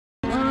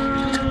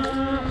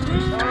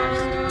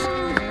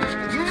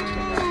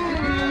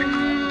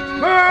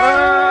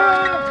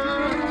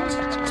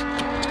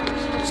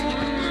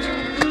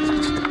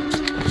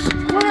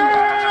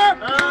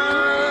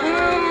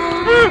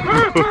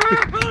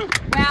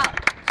Wow,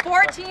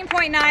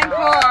 14.94.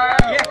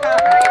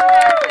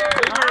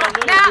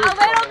 Now a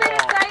little bit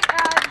of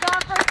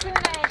thought for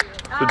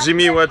Q&A. So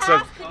Jimmy, what's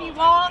up? It has to be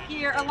wall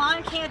here. A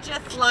lawn can't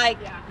just like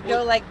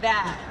go like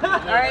that. All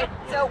right.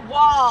 So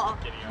wall.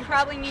 You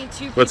probably need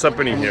two. What's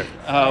happening here?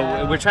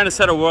 We're trying to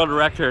set a world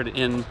record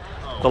in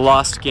the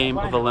lost game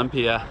of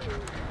Olympia.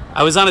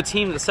 I was on a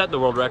team that set the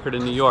world record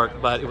in New York,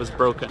 but it was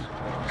broken.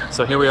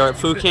 So here we are at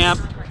Foo Camp,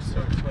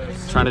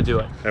 trying to do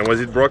it. And was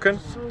it broken?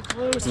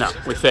 No,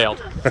 we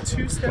failed.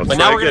 But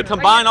now we're going to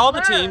combine all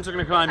the teams. We're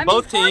going to combine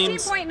both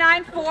teams.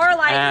 14.94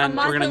 like and a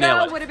month we're gonna nail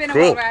ago it. would have been a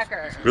Cool. world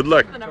record. Good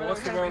luck.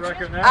 What's the world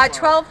record now?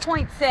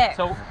 12.6.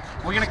 So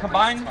we're going to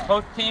combine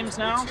both teams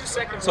now.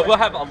 So we'll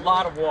have a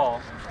lot of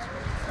wall.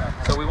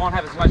 So we won't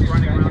have as much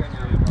running around.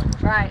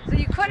 Right. So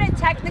you couldn't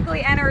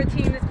technically enter a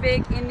team this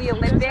big in the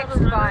Olympics,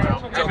 but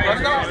Let's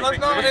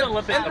not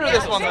enter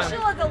this one the then.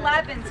 official is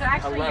 11. So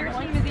actually your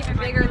team is even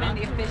bigger than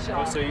the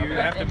official. So you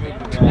have to move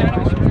the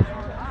ball.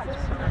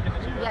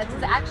 Yeah,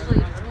 it's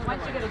actually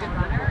once you get a good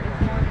runner.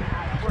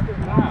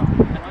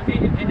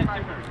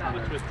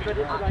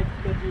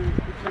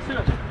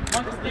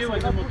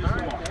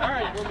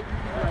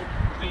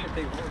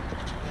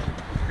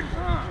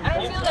 I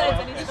don't feel that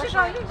it's any special.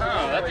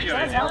 Oh, that's a good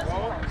idea.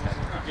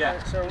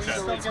 Yeah. So are we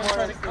still going to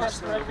try to cross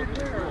the record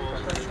here?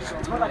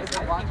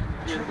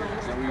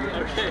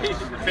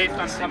 Okay. Based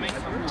on coming?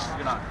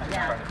 You're not.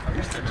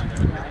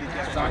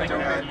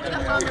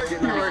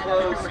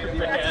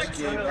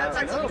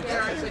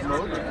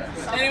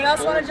 Anyone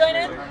else want to join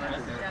in?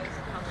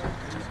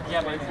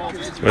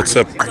 What's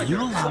up? Are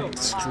you allowed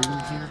to stream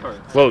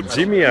here? Well,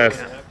 Jimmy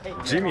asked.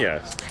 Jimmy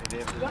asked.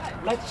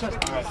 Let's just.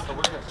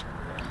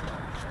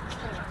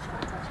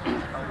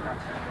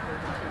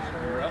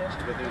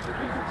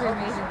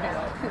 Amazing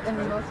and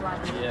the most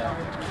Latin. Yeah.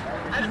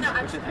 I don't know.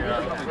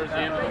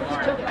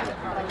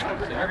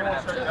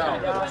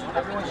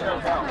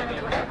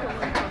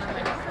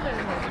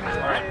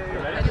 Alright,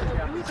 ready?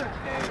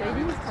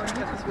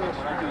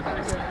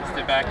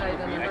 Stay back.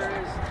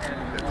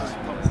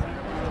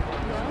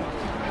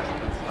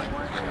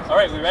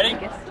 Alright, we ready?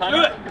 Time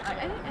it.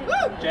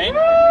 Jane?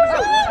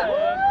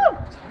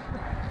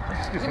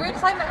 Your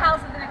excitement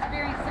house is an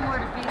experience similar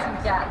to facing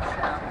death.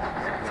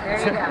 So there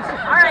you go.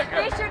 All right,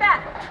 face your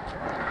death.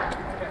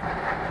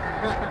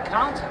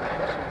 Count.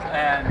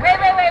 And Wait.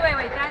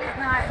 That is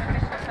not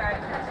official. Sorry.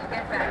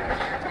 Get back.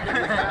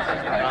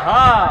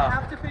 aha!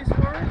 Have to face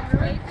forward?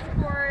 Face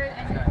forward,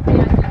 and you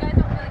guys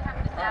don't really have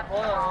to step.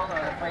 Hold on.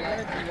 If I'm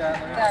going to do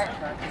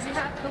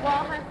that, The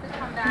wall has to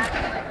come back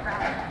and like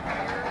crack.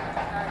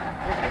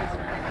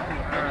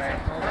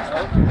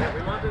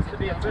 we want this to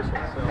be official,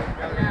 so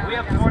we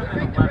have more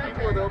than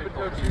people with open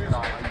toe shoes.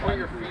 Point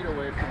your feet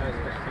away from that.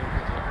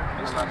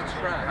 It's not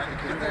trash.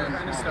 And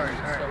then start.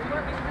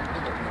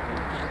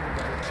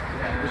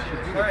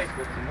 All right.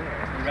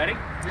 You ready?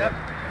 Yep.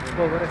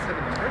 Well, what I said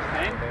in the first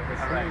Okay.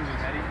 Alright,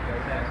 ready,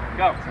 set,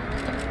 go.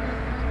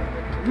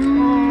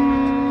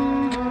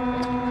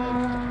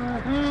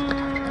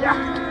 Yeah.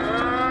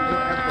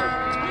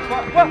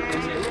 What?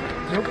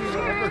 Nobody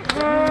will ever.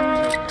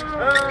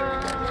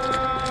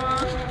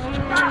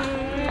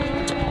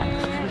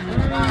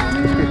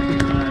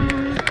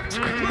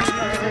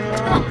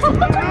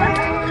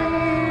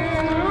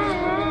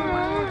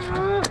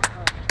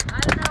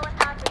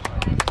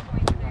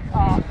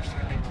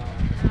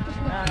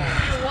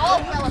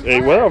 Hey,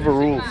 what are the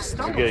rules of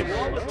the game?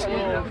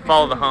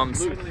 Follow the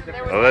hums.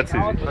 Oh, that's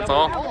easy. That's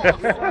all.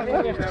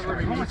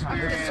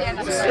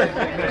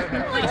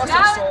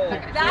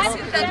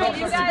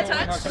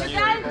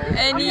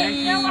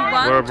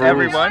 Anyone?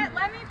 Everyone?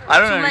 I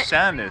don't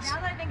understand this.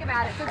 Now that I think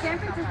about it, so San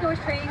Francisco is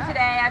training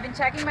today. I've been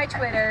checking my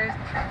Twitters.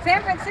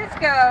 San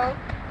Francisco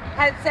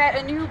had set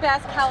a new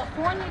best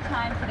California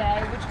time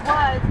today, which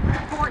was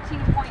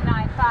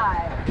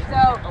 14.95.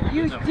 So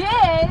you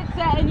did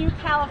set a new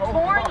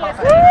California time.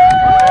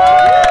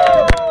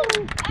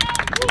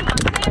 And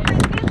San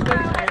Francisco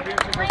has been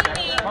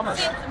training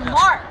since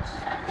March.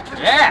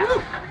 Yeah.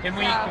 Do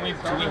we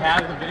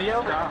have the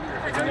video?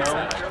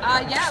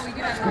 Yeah, we do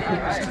have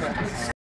the video.